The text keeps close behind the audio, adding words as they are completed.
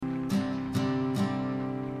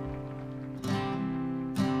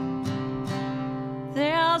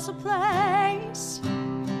was a place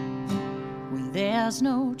where there's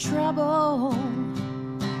no trouble,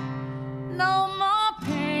 no more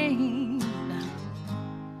pain,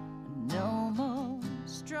 no more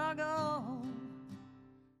struggle.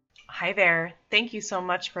 Hi there. Thank you so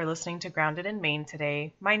much for listening to Grounded in Maine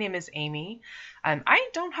today. My name is Amy. I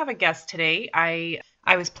don't have a guest today. I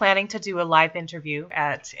was planning to do a live interview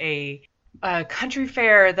at a country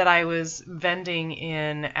fair that I was vending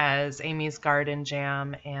in as Amy's Garden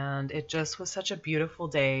Jam, and it just was such a beautiful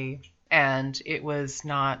day, and it was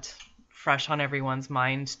not fresh on everyone's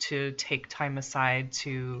mind to take time aside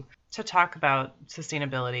to talk about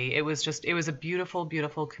sustainability. It was a beautiful,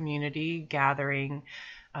 beautiful community gathering.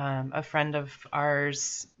 A friend of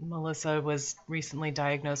ours, Melissa, was recently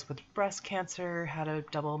diagnosed with breast cancer, had a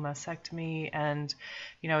double mastectomy, and,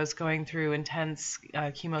 is going through intense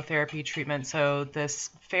chemotherapy treatment. So this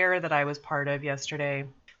fair that I was part of yesterday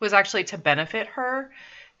was actually to benefit her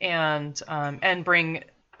and bring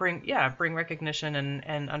recognition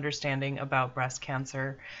and understanding about breast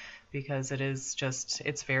cancer, because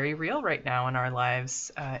it's very real right now in our lives.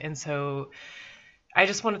 And so I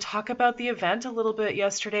just want to talk about the event a little bit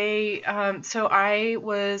yesterday. So I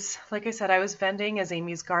was, like I said, I was vending as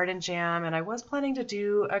Amy's Garden Jam, and I was planning to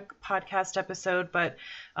do a podcast episode, but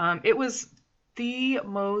it was the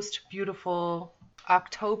most beautiful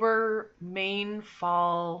October Maine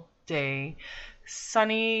fall day.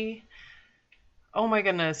 Sunny. Oh my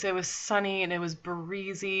goodness, it was sunny and it was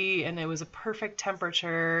breezy and it was a perfect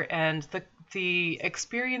temperature, and the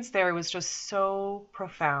experience there was just so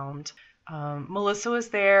profound. Melissa was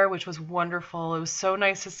there, which was wonderful. It was so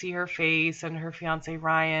nice to see her face, and her fiance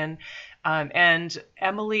Ryan, and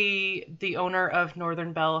Emily, the owner of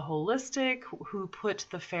Northern Belle Holistic, who put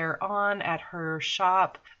the fair on at her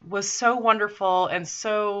shop, was so wonderful and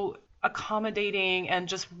so accommodating, and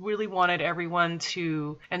just really wanted everyone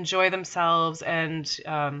to enjoy themselves and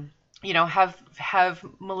have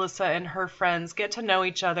Melissa and her friends get to know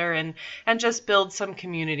each other and just build some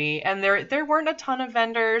community. And there weren't a ton of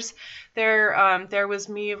vendors. There was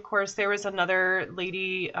me, of course. There was another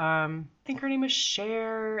lady, I think her name is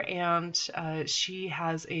Cher, and she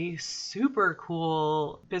has a super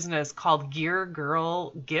cool business called Gear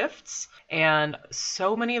Girl Gifts. And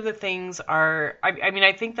so many of the things are,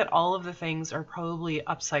 I think that all of the things are probably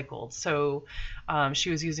upcycled. So she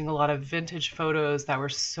was using a lot of vintage photos that were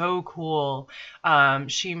so cool.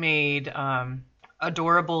 She made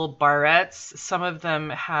adorable barrettes. Some of them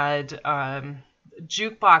had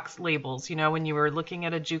jukebox labels, when you were looking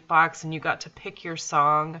at a jukebox and you got to pick your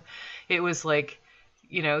song. It was like,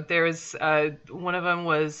 there's one of them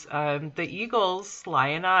was the Eagles'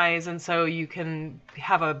 Lion Eyes, and so you can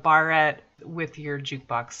have a barrette with your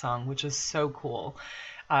jukebox song, which is so cool.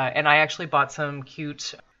 And I actually bought some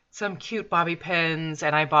cute bobby pins,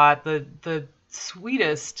 and I bought the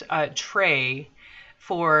sweetest tray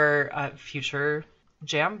for future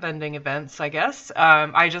jam vending events, I guess.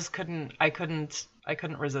 I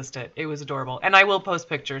couldn't resist it. It was adorable. And I will post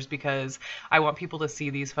pictures because I want people to see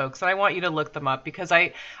these folks, and I want you to look them up, because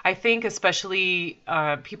I think especially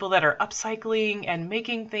people that are upcycling and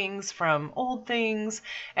making things from old things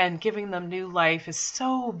and giving them new life is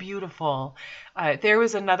so beautiful. There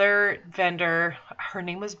was another vendor. Her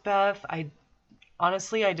name was Beth.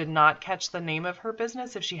 Honestly, I did not catch the name of her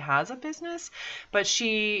business, if she has a business, but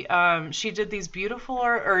she did these beautiful,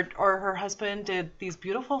 or her husband did these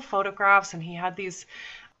beautiful photographs, and he had these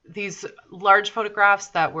large photographs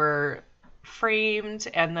that were framed,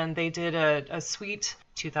 and then they did a sweet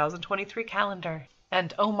 2023 calendar.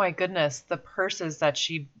 And oh my goodness, the purses that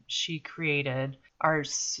she created are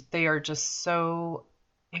just so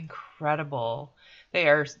incredible. They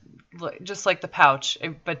are just like the pouch,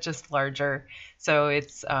 but just larger. So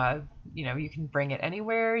it's, you can bring it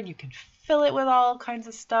anywhere. You can fill it with all kinds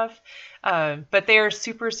of stuff. But they are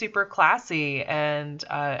super, super classy. And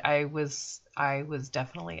I was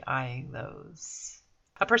definitely eyeing those.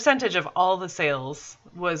 A percentage of all the sales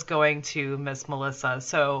was going to Miss Melissa.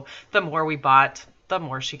 So the more we bought, the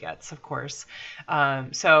more she gets, of course.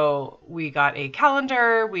 So we got a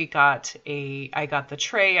calendar, I got the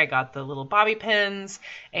tray, I got the little bobby pins,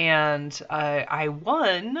 and I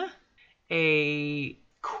won a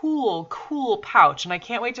cool pouch, and I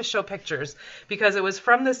can't wait to show pictures, because it was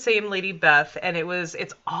from the same lady, Beth, and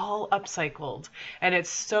it's all upcycled, and it's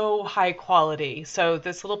so high quality. So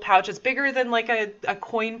this little pouch is bigger than like a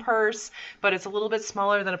coin purse, but it's a little bit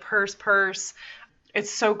smaller than a purse. It's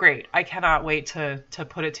so great. I cannot wait to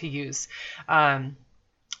put it to use.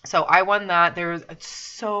 So I won that. There's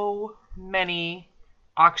so many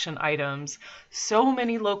auction items. So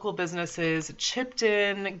many local businesses chipped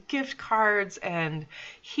in gift cards and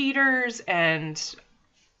heaters and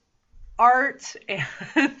art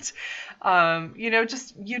and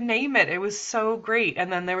just you name it. It was so great.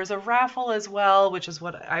 And then there was a raffle as well, which is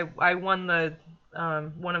what I won the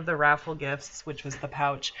one of the raffle gifts, which was the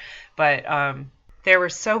pouch. But there were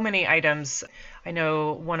so many items. I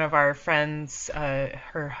know one of our friends,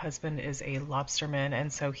 her husband is a lobsterman,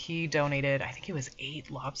 and so he donated, I think it was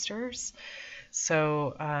 8 lobsters.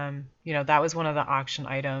 So, that was one of the auction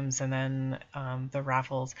items, and then the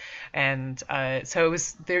raffles, and so it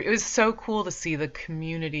was there. It was so cool to see the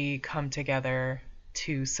community come together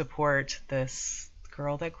to support this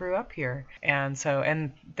girl that grew up here, and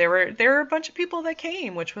there were a bunch of people that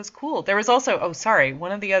came, which was cool. There was also,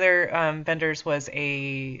 one of the other vendors was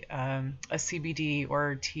a CBD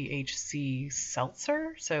or THC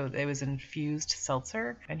seltzer, so it was infused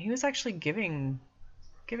seltzer, and he was actually giving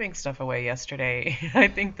stuff away yesterday. I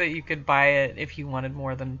think that you could buy it if you wanted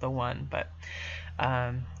more than the one, but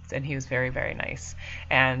and he was very, very nice.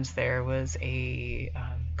 And there was a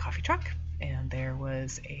coffee truck, and there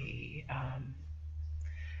was a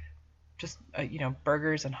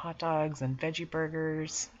burgers and hot dogs and veggie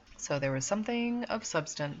burgers. So there was something of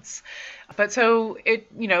substance. But so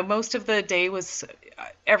most of the day was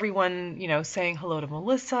everyone, saying hello to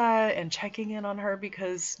Melissa and checking in on her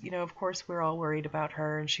because, of course we're all worried about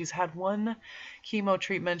her. And she's had one chemo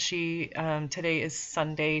treatment. Today is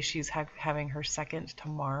Sunday. She's having her second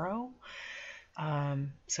tomorrow.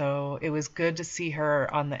 So it was good to see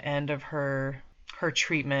her on the end of her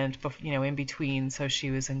treatment, in between. So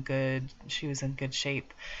she was in good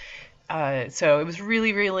shape. So it was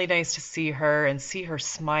really, really nice to see her and see her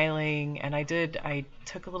smiling. And I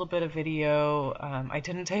took a little bit of video. I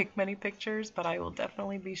didn't take many pictures, but I will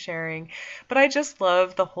definitely be sharing. But I just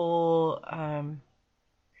love the whole,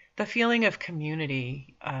 the feeling of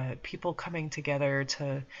community, people coming together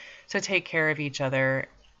to take care of each other.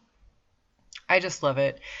 I just love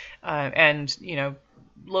it. And,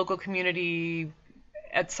 local community,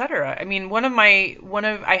 etc. I mean,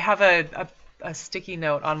 I have a sticky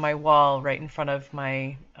note on my wall right in front of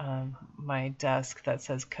my my desk that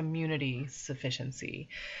says community sufficiency,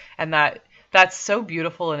 and that's so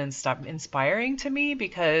beautiful and inspiring to me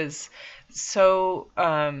because so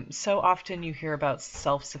often you hear about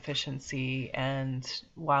self-sufficiency, and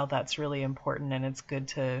while that's really important and it's good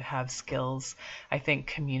to have skills, I think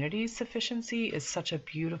community sufficiency is such a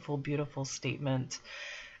beautiful, beautiful statement.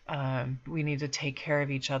 We need to take care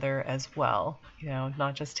of each other as well,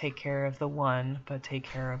 not just take care of the one, but take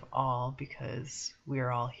care of all, because we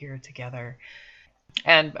are all here together.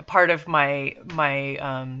 And part of my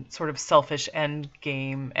sort of selfish end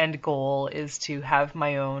goal is to have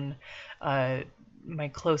my own my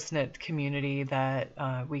close-knit community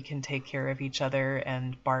that we can take care of each other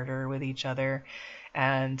and barter with each other.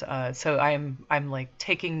 And so I'm like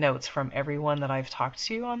taking notes from everyone that I've talked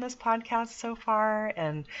to on this podcast so far,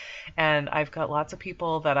 and I've got lots of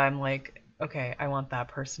people that I'm like, okay, I want that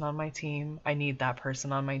person on my team. I need that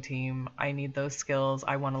person on my team. I need those skills.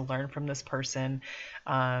 I want to learn from this person.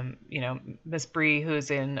 Miss Bree, who's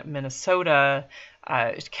in Minnesota,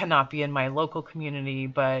 cannot be in my local community,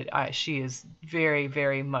 but she is very,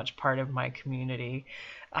 very much part of my community.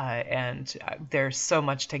 And there's so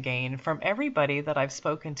much to gain from everybody that I've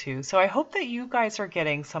spoken to. So I hope that you guys are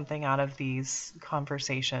getting something out of these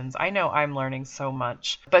conversations. I know I'm learning so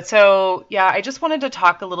much. But so, yeah, I just wanted to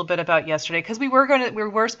talk a little bit about yesterday, because we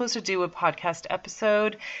were supposed to do a podcast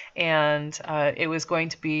episode, and it was going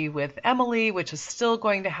to be with Emily, which is still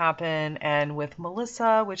going to happen, and with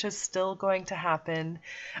Melissa, which is still going to happen.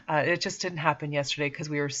 It just didn't happen yesterday because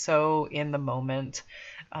we were so in the moment.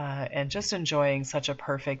 And just enjoying such a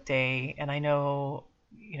perfect day. And I know,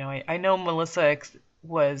 I know Melissa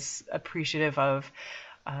was appreciative of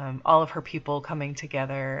all of her people coming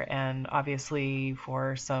together, and obviously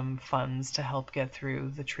for some funds to help get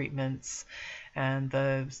through the treatments and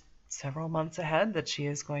the several months ahead that she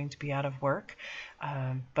is going to be out of work.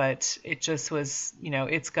 But it just was,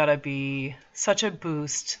 it's got to be such a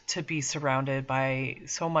boost to be surrounded by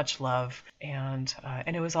so much love. And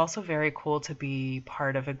it was also very cool to be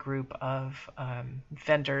part of a group of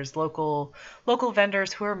vendors, local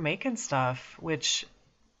vendors who are making stuff, which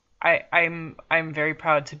I'm very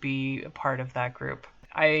proud to be a part of that group.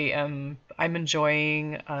 I'm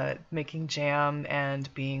enjoying making jam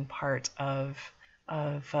and being part of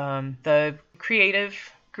the creative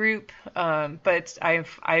group, but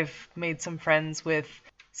I've made some friends with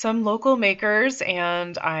some local makers,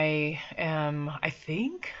 and I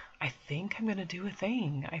think I think I'm going to do a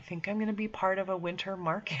thing. I think I'm going to be part of a winter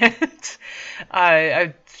market,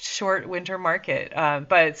 a short winter market.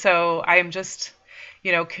 But so I'm just,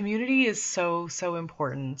 community is so, so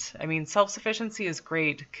important. I mean, self-sufficiency is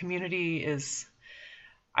great. Community is,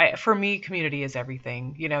 for me, community is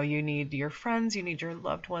everything. You need your friends, you need your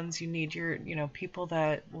loved ones, you need your, people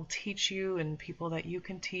that will teach you and people that you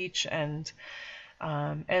can teach and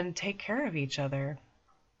take care of each other.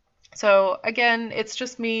 So again, it's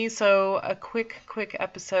just me. So a quick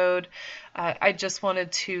episode. I just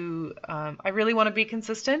wanted to, I really want to be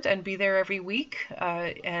consistent and be there every week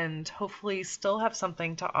and hopefully still have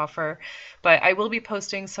something to offer. But I will be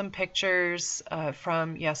posting some pictures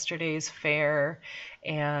from yesterday's fair,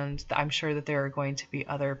 and I'm sure that there are going to be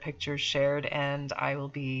other pictures shared, and I'll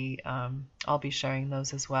be sharing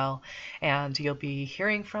those as well. And you'll be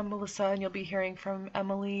hearing from Melissa and you'll be hearing from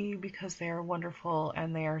Emily because they are wonderful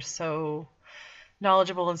and they are so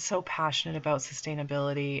knowledgeable and so passionate about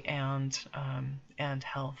sustainability and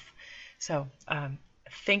health. So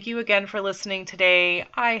thank you again for listening today.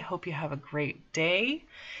 I hope you have a great day,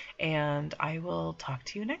 and I will talk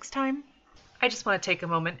to you next time. I just want to take a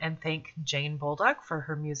moment and thank Jane Bolduck for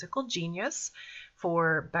her musical genius,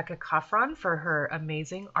 for Becca Coffron for her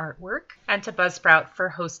amazing artwork, and to Buzzsprout for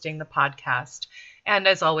hosting the podcast. And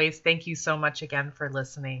as always, thank you so much again for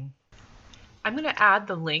listening. I'm going to add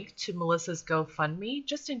the link to Melissa's GoFundMe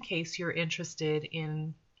just in case you're interested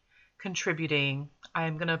in contributing.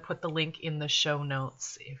 I'm going to put the link in the show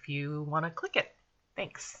notes if you want to click it.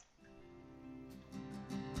 Thanks.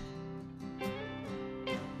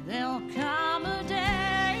 There'll come a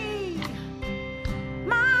day,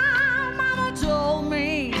 my mama told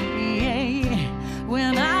me,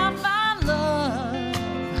 when I find love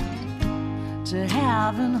to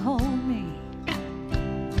have and hold me,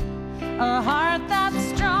 a heart that's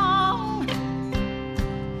strong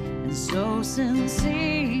and so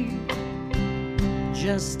sincere.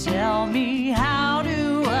 Just tell me, how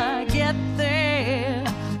do I get there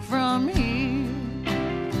from here?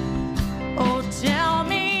 Oh, tell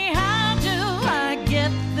me,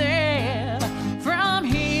 get there from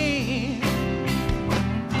here,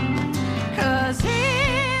 'cause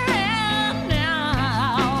here and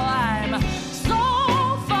now I'm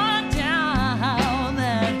so far down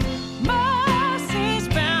that mercy's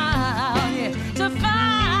bound to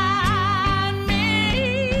find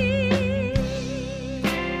me.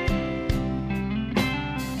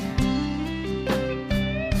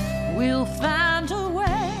 We'll find a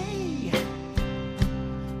way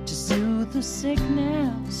to soothe the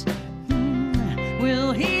sickness,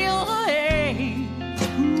 we'll heal the aches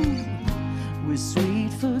with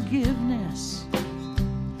sweet forgiveness.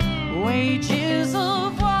 Wages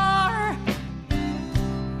of war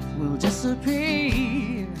will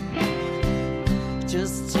disappear.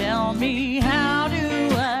 Just tell me, how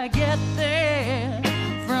do I get there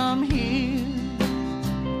from here?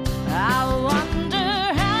 I wonder,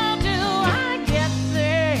 how do I get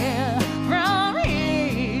there from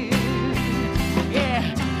here?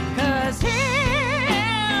 Yeah, 'cause here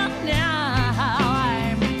and now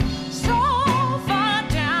I'm so far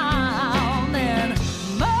down that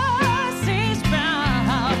mercy's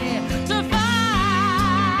bound to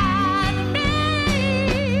find me.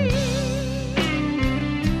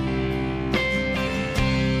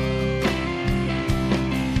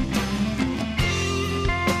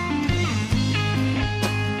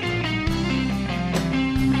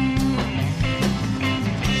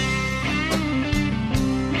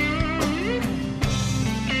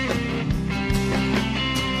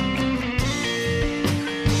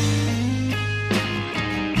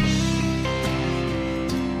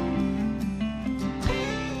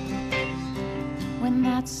 When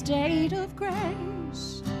that state of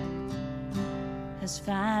grace has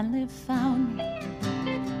finally found me,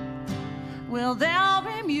 well, there'll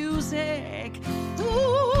be music,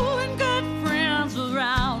 ooh, and good friends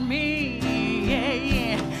around me,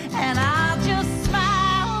 yeah. And I'll just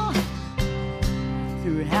smile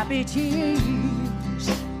through happy tears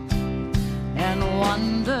and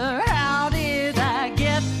wonder,